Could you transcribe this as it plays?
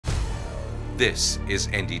This is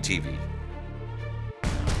NDTV,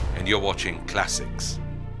 and you're watching Classics.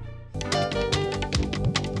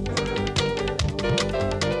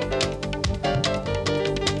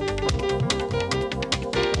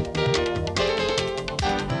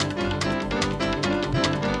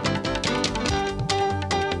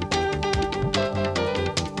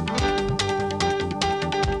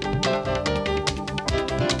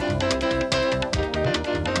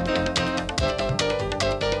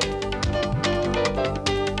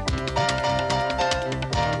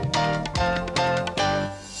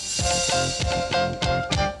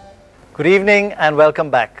 Good evening and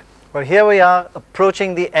welcome back. Well, here we are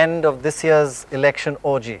approaching the end of this year's election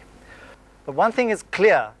orgy. But one thing is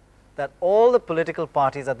clear, that all the political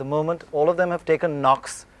parties at the moment, all of them have taken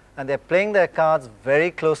knocks and they're playing their cards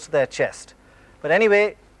very close to their chest. But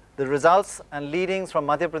anyway, the results and leadings from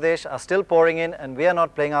Madhya Pradesh are still pouring in and we are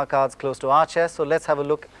not playing our cards close to our chest. So let's have a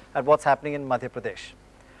look at what's happening in Madhya Pradesh.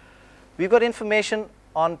 We've got information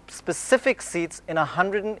on specific seats in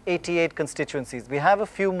 188 constituencies. We have a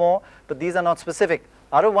few more, but these are not specific.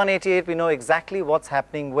 Out of 188, we know exactly what's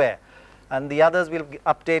happening where, and the others we'll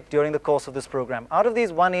update during the course of this program. Out of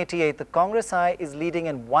these 188, the Congress I is leading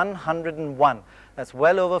in 101. That's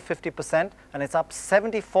well over 50%, and it's up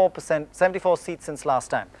 74 seats since last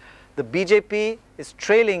time. The BJP is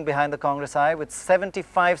trailing behind the Congress I with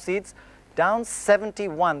 75 seats, down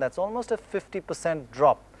 71. That's almost a 50%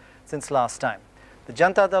 drop since last time. The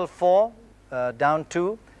Janata Dal 4, down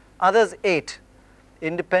 2, others 8,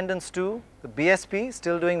 Independents 2, the BSP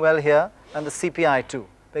still doing well here, and the CPI 2,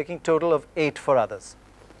 making total of 8 for others.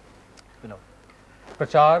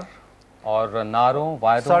 प्रचार और नारों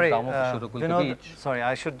वायदों दामों के शुरुगुल के बीच. Sorry,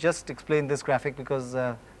 I should just explain this graphic because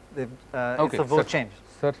it's a vote change.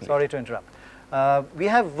 Certainly. Sorry to interrupt. We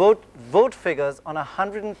have vote figures on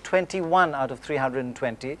 121 out of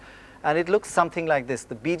 320. And it looks something like this.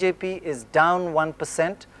 The BJP is down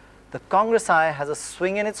 1%. The Congress I has a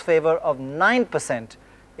swing in its favor of 9%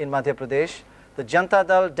 in Madhya Pradesh. The Janata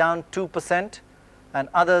Dal down 2% and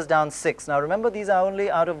others down 6%. Now remember, these are only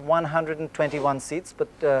out of 121 seats,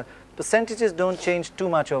 but percentages don't change too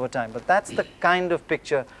much over time. But that's the kind of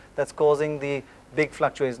picture that's causing the big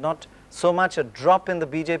fluctuations. Not so much a drop in the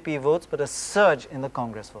BJP votes, but a surge in the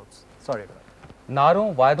Congress votes. Sorry about that.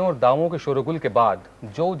 नारों वायदों और दावों के शोरगुल के बाद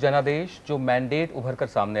जो जनादेश, जो मैंडेट उभर कर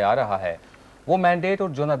सामने आ रहा है, वो मैंडेट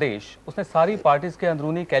और जनादेश उसने सारी पार्टीज के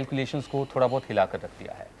अंदरूनी कैलकुलेशंस को थोड़ा बहुत हिलाकर रख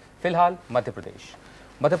दिया है. फिलहाल मध्य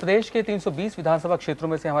प्रदेश के 320 विधानसभा क्षेत्रों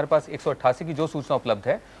में से हमारे पास 188 की जो सूचना उपलब्ध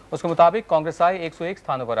है, उसके मुताबिक कांग्रेस आई 101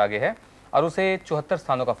 स्थानों पर आगे है और उसे 74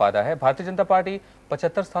 स्थानों का फायदा है. भारतीय जनता पार्टी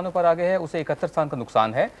 75 स्थानों पर आगे है, उसे 71 स्थान का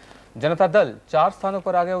नुकसान है. जनता दल 4 स्थानों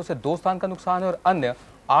पर आगे है, उसे 2 स्थान का नुकसान है और अन्य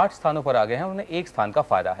 8 स्थानों पर आगे हैं, उन्हें 1 स्थान का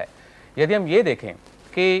फायदा है. यदि हम ये देखें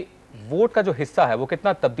कि वोट का जो हिस्सा है वो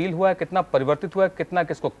कितना तब्दील हुआ है, कितना परिवर्तित हुआ है, कितना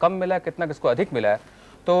किसको कम मिला है, कितना किसको अधिक मिला है,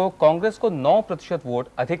 तो कांग्रेस को 9% वोट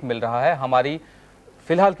अधिक मिल रहा है हमारी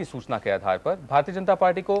फिलहाल की सूचना के आधार पर. भारतीय जनता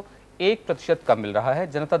पार्टी को 1% कम मिल रहा है,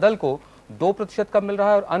 जनता दल को 2% कम मिल रहा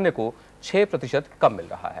है और अन्य को 6% कम मिल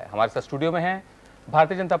रहा है. हमारे साथ स्टूडियो में हैं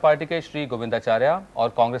भारतीय जनता पार्टी के श्री गोविंदाचार्य और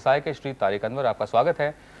कांग्रेस आई के श्री तारिक अनवर. आपका स्वागत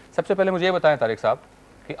है. सबसे पहले मुझे ये बताएं तारिक साहब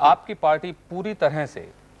कि आपकी पार्टी पूरी तरह से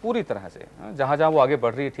जहां जहां वो आगे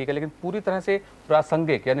बढ़ रही है ठीक है, लेकिन पूरी तरह से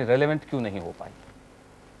प्रासंगिक यानी रेलेवेंट क्यों नहीं हो पाई?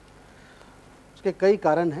 उसके कई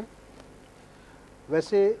कारण हैं.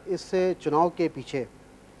 वैसे इस चुनाव के पीछे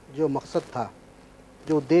जो मकसद था,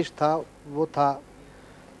 जो उद्देश्य था, वो था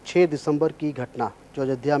 6 दिसंबर की घटना जो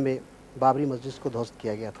अयोध्या में बाबरी मस्जिद को ध्वस्त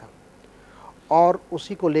किया गया था, और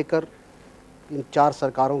उसी को लेकर इन 4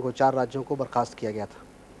 सरकारों को, 4 राज्यों को बर्खास्त किया गया था.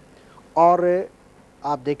 और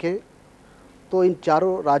आप देखें तो इन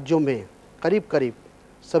चारों राज्यों में करीब करीब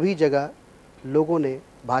सभी जगह लोगों ने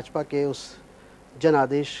भाजपा के उस जन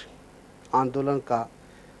आदेश आंदोलन का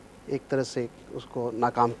एक तरह से उसको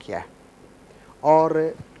नाकाम किया है.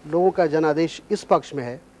 और लोगों का जन आदेश इस पक्ष में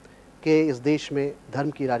है कि इस देश में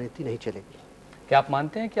धर्म की राजनीति नहीं चलेगी. क्या आप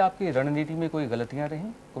मानते हैं कि आपकी रणनीति में कोई गलतियां रहीं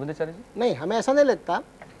गोविंदाचार्य जी? नहीं, हमें ऐसा नहीं लगता.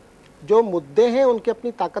 जो मुद्दे हैं उनकी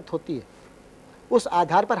अपनी ताकत होती है. उस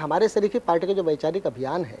आधार पर हमारे शरीकी पार्टी का जो वैचारिक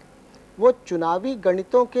अभियान है वो चुनावी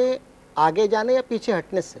गणितों के आगे जाने या पीछे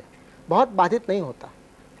हटने से बहुत बाधित नहीं होता.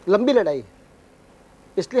 लंबी लड़ाई है,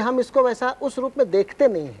 इसलिए हम इसको वैसा उस रूप में देखते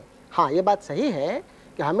नहीं हैं. हाँ, ये बात सही है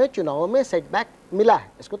कि हमें चुनावों में सेटबैक मिला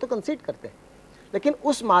है, इसको तो कंसीड करते हैं, लेकिन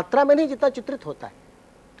उस मात्रा में नहीं जितना चित्रित होता है,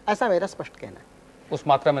 ऐसा मेरा स्पष्ट कहना है. उस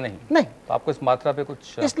मात्रा में नहीं? तो आपको इस मात्रा पे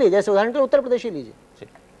कुछ? इसलिए जैसे उदाहरण के लिए उत्तर प्रदेश ही लीजिए.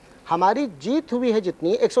 हमारी जीत हुई है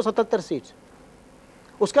जितनी 177 सीट,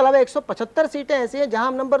 उसके अलावा 175 सीटें ऐसी हैं जहां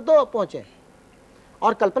हम नंबर 2 पहुंचे.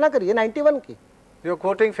 और कल्पना करिए 91 की You're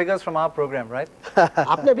quoting figures from our program, right?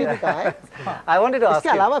 आपने भी कहा है। I wanted to ask इसके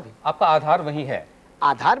you. अलावा भी आपका आधार वही है।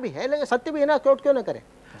 आधार भी है, लेकिन सत्य भी है ना, कोट क्यों ना करें?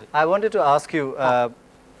 I wanted to ask you,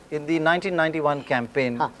 in the 1991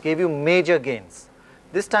 campaign, gave you major gains.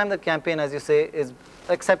 This time the campaign, as you say, is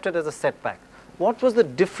accepted as a setback. What was the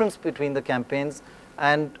difference between the campaigns,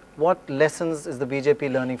 and what lessons is the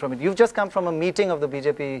BJP learning from it? You've just come from a meeting of the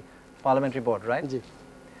BJP parliamentary board, right? Ji.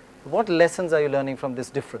 What lessons are you learning from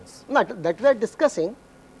this difference? No, that we are discussing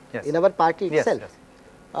Yes. in our party Yes, itself.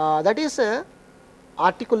 yes. That is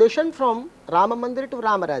articulation from Rama Mandir to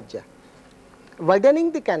Rama Rajya,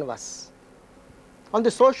 widening the canvas on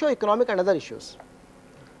the socio-economic and other issues.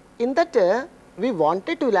 In that, we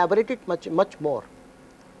wanted to elaborate it much more.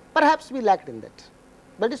 Perhaps we lacked in that.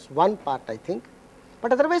 That is one part, I think.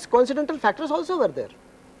 But otherwise, coincidental factors also were there.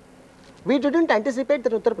 We didn't anticipate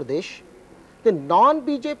that in Uttar Pradesh, the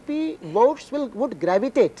non-BJP votes would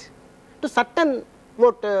gravitate to certain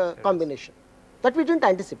vote combination. That we didn't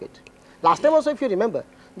anticipate. Last time also, if you remember,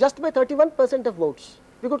 just by 31% of votes,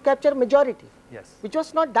 we could capture majority, Yes. which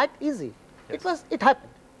was not that easy. It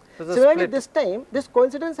happened. So the Similarly, split- this time, this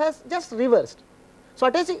coincidence has just reversed. So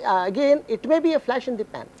again, it may be a flash in the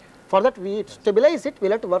pan. For that, we stabilize it,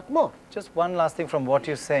 we'll have to work more. Just one last thing from what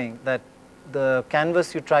you're saying, that the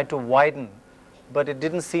canvas you tried to widen, but it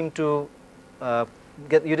didn't seem to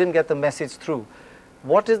you didn't get the message through.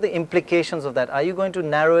 What is the implications of that? Are you going to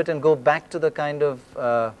narrow it and go back to the kind of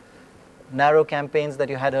narrow campaigns that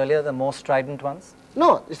you had earlier, the more strident ones?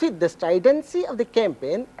 No, you see, the stridency of the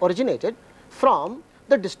campaign originated from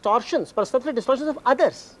the distortions, perceptual distortions of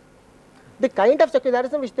others. The kind of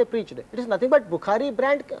secularism which they preached, it is nothing but Bukhari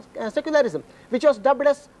brand secularism, which was dubbed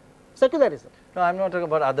as secularism. No, I'm not talking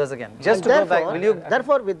about others again. Just And to go back, will you?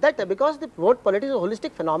 Therefore, with that, because the vote politics is a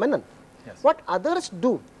holistic phenomenon, Yes. what others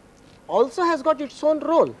do also has got its own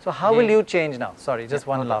role. So how will you change now? Sorry, just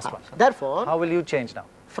one last one. Therefore, How will you change now?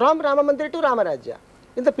 from Rama Mandir to Rama Rajya,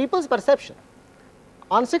 in the people's perception,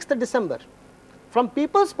 on 6th December, from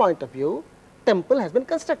people's point of view, temple has been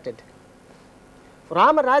constructed.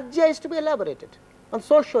 Rama Rajya is to be elaborated on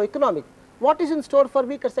socio-economic. What is in store for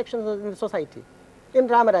weaker sections of the society in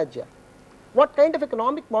Rama Rajya? What kind of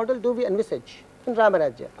economic model do we envisage in Rama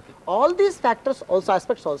Rajya? All these factors, also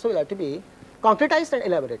aspects also will have to be concretized and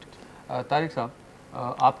elaborated. Tariq साहब,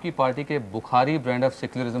 आपकी party के Bukhari brand of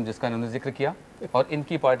secularism जिसका इन्होंने जिक्र किया और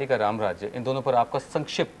इनकी party का राम राज्य, इन दोनों पर आपका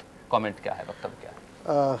संक्षिप्त कमेंट क्या है, वक्तव्य क्या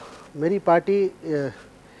है? मेरी पार्टी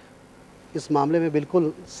इस मामले में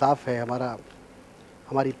बिल्कुल साफ है।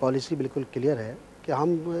 हमारी पॉलिसी बिल्कुल क्लियर है कि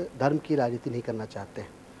हम धर्म की राजनीति नहीं करना चाहते हैं।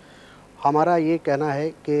 हमारा ये कहना है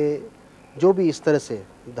कि जो भी इस तरह से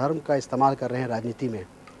धर्म का इस्तेमाल कर रहे हैं राजनीति में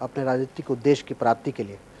अपने राजनीतिक उद्देश्य की प्राप्ति के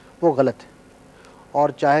लिए, वो गलत है।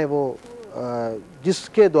 और चाहे वो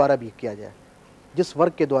जिसके द्वारा भी किया जाए, जिस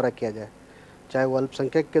वर्ग के द्वारा किया जाए, चाहे वो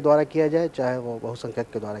अल्पसंख्यक के द्वारा किया जाए, चाहे वो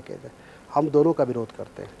बहुसंख्यक के द्वारा किया जाए, हम दोनों का विरोध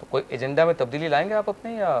करते हैं। तो कोई एजेंडा में तब्दीली लाएंगे आप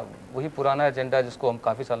अपने, या वही पुराना एजेंडा जिसको हम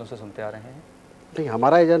काफ़ी सालों से सुनते आ रहे हैं? नहीं,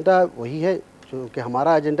 हमारा एजेंडा वही है, क्योंकि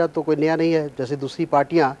हमारा एजेंडा तो कोई नया नहीं है। जैसे दूसरी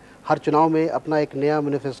पार्टियां हर चुनाव में अपना एक नया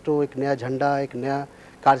मैनिफेस्टो, एक नया झंडा, एक नया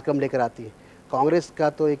कार्यक्रम लेकर आती है। कांग्रेस का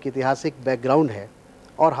तो एक ऐतिहासिक बैकग्राउंड है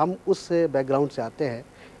और हम उस बैकग्राउंड से आते हैं,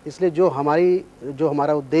 इसलिए जो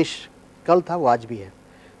हमारा उद्देश्य कल था वो आज भी है।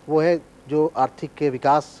 वो है जो आर्थिक के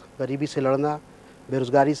विकास, गरीबी से लड़ना,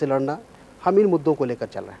 बेरोजगारी से लड़ना, हम इन मुद्दों को लेकर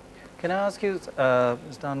चल रहे हैं। Can I ask you,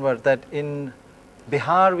 Mr. Anwar, that in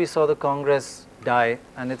Bihar we saw the Congress die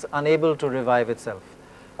and it's unable to revive itself.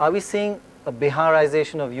 Are we seeing a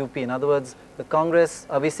Biharization of UP? In other words, the Congress,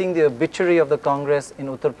 are we seeing the obituary of the Congress in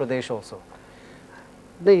Uttar Pradesh also?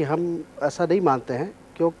 नहीं, हम ऐसा नहीं मानते हैं,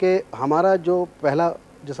 क्योंकि हमारा जो पहला,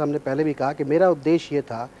 जैसा हमने पहले भी कहा कि मेरा उद्देश्य ये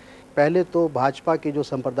था, पहले तो भाजपा की जो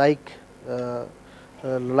सांप्रदायिक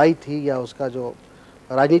लड़ाई थी या उसका जो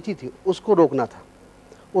राजनीति थी उसको रोकना था।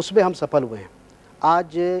 उसमें हम सफल हुए हैं।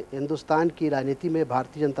 आज हिंदुस्तान की राजनीति में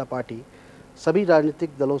भारतीय जनता पार्टी सभी राजनीतिक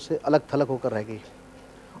दलों से अलग थलग होकर रह गई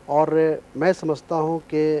और मैं समझता हूं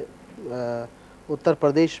कि उत्तर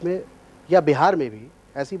प्रदेश में या बिहार में भी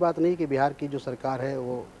ऐसी बात नहीं कि बिहार की जो सरकार है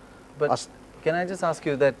वो Can I just ask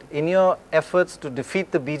you that in your efforts to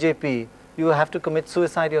defeat the BJP, you have to commit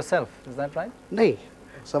suicide yourself? Is that right? नहीं,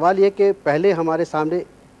 सवाल ये कि पहले हमारे सामने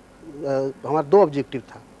हमारा दो ऑब्जेक्टिव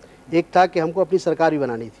था। एक था कि हमको अपनी सरकार भी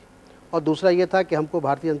बनानी थी और दूसरा ये था कि हमको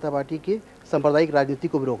भारतीय जनता पार्टी की सांप्रदायिक राजनीति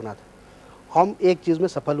को भी रोकना था। हम एक चीज़ में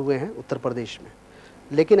सफल हुए हैं उत्तर प्रदेश में,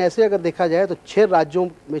 लेकिन ऐसे अगर देखा जाए तो 6 राज्यों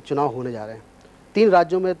में चुनाव होने जा रहे हैं। 3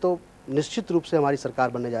 राज्यों में तो निश्चित रूप से हमारी सरकार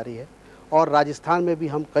बनने जा रही है और राजस्थान में भी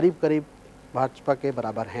हम करीब करीब भाजपा के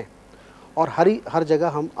बराबर हैं और हर जगह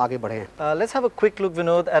हम आगे बढ़े हैं। Let's have a quick look,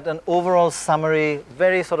 Vinod, at an overall summary,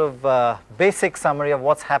 very sort of basic summary of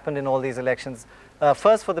what's happened in all these elections.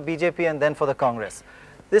 First for the BJP and then for the Congress.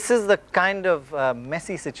 This is the kind of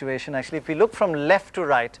messy situation actually. If we look from left to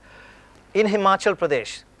right, in Himachal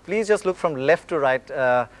Pradesh, please just look from left to right,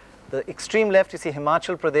 the extreme left you see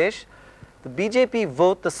Himachal Pradesh, the BJP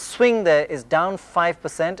vote, the swing there is down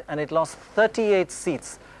 5% and it lost 38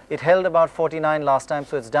 seats. It held about 49 last time,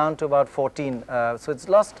 so it's down to about 14. So it's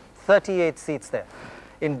lost 38 seats there.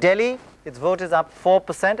 In Delhi, its vote is up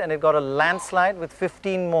 4% and it got a landslide with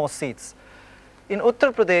 15 more seats. In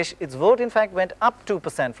Uttar Pradesh, its vote in fact went up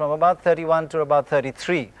 2% from about 31 to about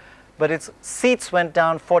 33. But its seats went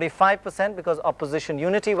down 45% because opposition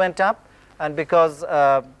unity went up and because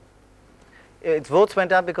its votes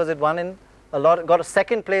went up because it won in got a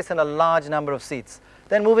second place in a large number of seats.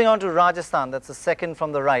 Then moving on to Rajasthan, that's the second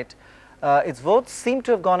from the right, its votes seem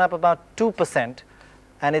to have gone up about 2%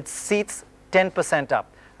 and its seats 10%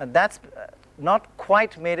 up. And that's not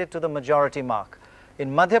quite made it to the majority mark.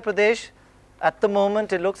 In Madhya Pradesh, at the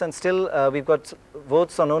moment it looks, and still we've got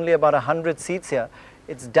votes on only about 100 seats here,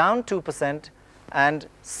 it's down 2% and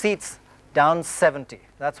seats down 70.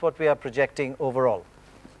 That's what we are projecting overall.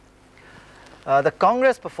 The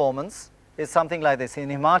Congress performance is something like this. In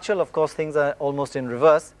Himachal, of course, things are almost in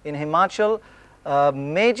reverse. In Himachal,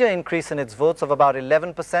 major increase in its votes of about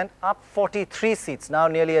 11%, up 43 seats, now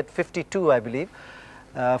nearly at 52, I believe,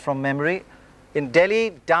 from memory. In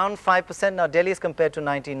Delhi, down 5%. Now, Delhi is compared to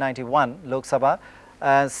 1991, Lok Sabha.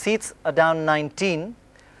 Seats are down 19.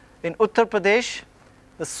 In Uttar Pradesh,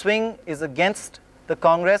 the swing is against the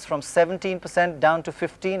Congress from 17% down to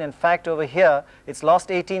 15. In fact, over here, it's lost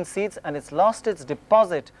 18 seats and it's lost its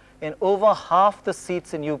deposit in over half the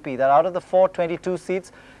seats in UP. That out of the 422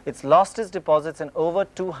 seats, it's lost its deposits in over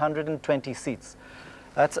 220 seats.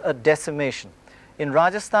 That's a decimation. In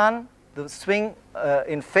Rajasthan, the swing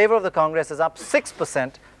in favor of the Congress is up 6%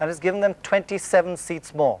 and has given them 27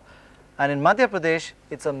 seats more. And in Madhya Pradesh,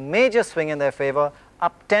 it's a major swing in their favor,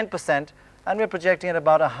 up 10%, and we're projecting at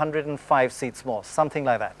about 105 seats more, something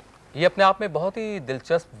like that. ये अपने आप में बहुत ही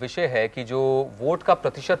दिलचस्प विषय है कि जो वोट का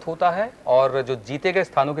प्रतिशत होता है और जो जीते गए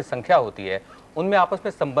स्थानों की संख्या होती है उनमें आपस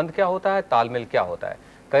में संबंध क्या होता है, तालमेल क्या होता है।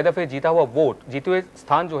 कई दफ़े जीता हुआ वोट, जीते हुए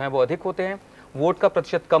स्थान जो हैं वो अधिक होते हैं, वोट का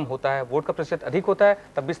प्रतिशत कम होता है, वोट का प्रतिशत अधिक होता है,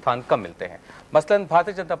 तब भी स्थान कम मिलते हैं। मसलन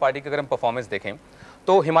भारतीय जनता पार्टी की अगर हम परफॉर्मेंस देखें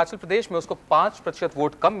तो हिमाचल प्रदेश में उसको 5%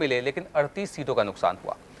 वोट कम मिले लेकिन 38 सीटों का नुकसान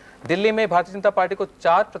हुआ। दिल्ली में भारतीय जनता पार्टी को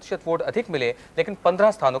 4% वोट अधिक मिले लेकिन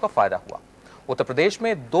 15 स्थानों का फायदा हुआ। उत्तर प्रदेश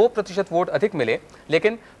में 2% वोट अधिक मिले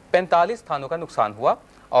लेकिन 45 स्थानों का नुकसान हुआ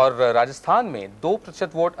और राजस्थान में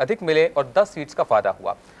 2% वोट अधिक मिले और 10 सीट्स का फायदा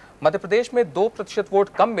हुआ। मध्य प्रदेश में 2% वोट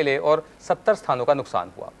कम मिले और 70 स्थानों का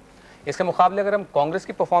नुकसान हुआ। इसके मुकाबले अगर हम कांग्रेस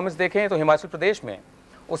की परफॉर्मेंस देखें तो हिमाचल प्रदेश में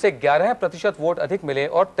उसे 11% वोट अधिक मिले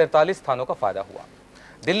और 43 स्थानों का फायदा हुआ।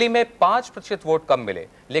 दिल्ली में 5% वोट कम मिले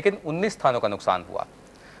लेकिन 19 स्थानों का नुकसान हुआ।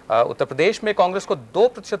 उत्तर प्रदेश में कांग्रेस को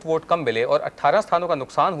 2% वोट कम मिले और 18 स्थानों का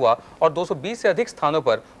नुकसान हुआ और 220 से अधिक स्थानों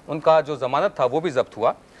पर उनका जो जमानत था वो भी जब्त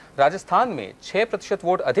हुआ। राजस्थान में 6%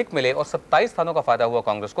 वोट अधिक मिले और 27 स्थानों का फायदा हुआ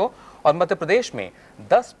कांग्रेस को और मध्य प्रदेश में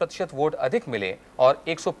 10% वोट अधिक मिले और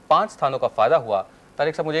 105 स्थानों का फायदा हुआ।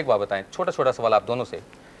 तारिक साहब, मुझे एक बात बताएं, छोटा छोटा सवाल आप दोनों से,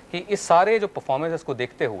 कि इस सारे जो परफॉर्मेंसेस को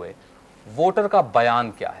देखते हुए वोटर का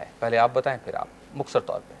बयान क्या है? पहले आप बताएं फिर आप। मुख्तर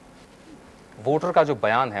तौर पे वोटर का जो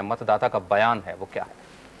बयान है, मतदाता का बयान है, वो क्या है?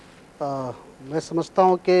 मैं समझता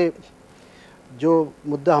हूँ कि जो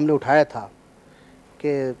मुद्दा हमने उठाया था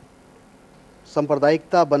कि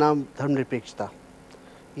सांप्रदायिकता बनाम धर्मनिरपेक्षता,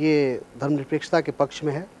 ये धर्मनिरपेक्षता के पक्ष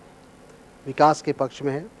में है, विकास के पक्ष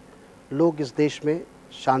में है। लोग इस देश में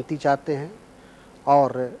शांति चाहते हैं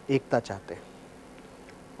और एकता चाहते हैं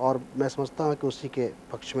और मैं समझता हूँ कि उसी के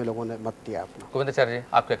पक्ष में लोगों ने मत दिया अपना। गोविंदाचार्य जी,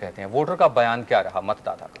 आप क्या कहते हैं, वोटर का बयान क्या रहा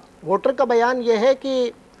मतदाता का? वोटर का बयान यह है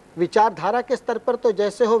कि विचारधारा के स्तर पर तो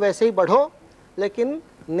जैसे हो वैसे ही बढ़ो, लेकिन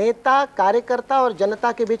नेता, कार्यकर्ता और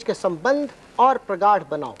जनता के बीच के संबंध और प्रगाढ़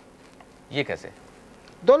बनाओ। ये कैसे?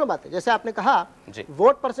 दोनों बातें। जैसे आपने कहा,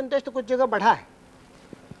 वोट परसेंटेज तो कुछ जगह बढ़ा है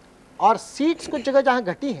और सीट्स कुछ जगह जहां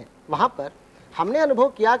घटी है वहां पर हमने अनुभव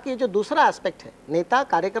किया कि जो दूसरा एस्पेक्ट है, नेता,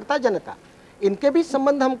 कार्यकर्ता, जनता, इनके बीच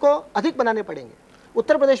संबंध हमको अधिक बनाने पड़ेंगे।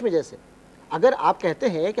 उत्तर प्रदेश में जैसे अगर आप कहते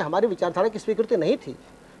हैं कि हमारी विचारधारा की स्वीकृति नहीं थी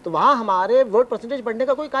तो वहाँ हमारे वोट परसेंटेज बढ़ने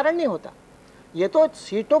का कोई कारण नहीं होता। ये तो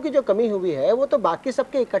सीटों की जो कमी हुई है वो तो बाकी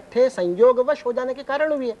सबके इकट्ठे संयोगवश हो जाने के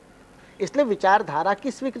कारण हुई है। इसलिए विचारधारा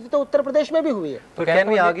की स्वीकृति तो उत्तर प्रदेश में भी हुई है। So can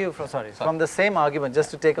we argue from the same argument,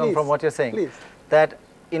 just to take on from what you're saying, that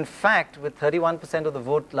in fact with 31% of the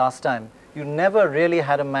vote last time, you never really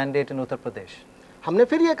had a mandate in Uttar Pradesh? हमने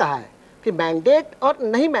फिर ये कहा है कि mandate और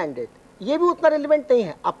नहीं mandate ये भी उतना रिलेवेंट नहीं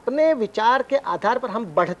है। अपने विचार के आधार पर हम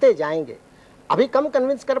बढ़ते जाएंगे। अभी कम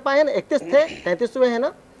कन्विंस कर पाए ना, 31 थे, 33 हुए हैं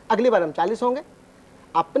ना, अगली बार हम 40 होंगे।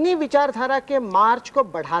 अपनी विचारधारा के मार्च को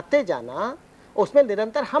बढ़ाते जाना, उसमें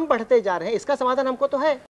निरंतर हम बढ़ते जा रहे हैं, इसका समाधान हमको तो है।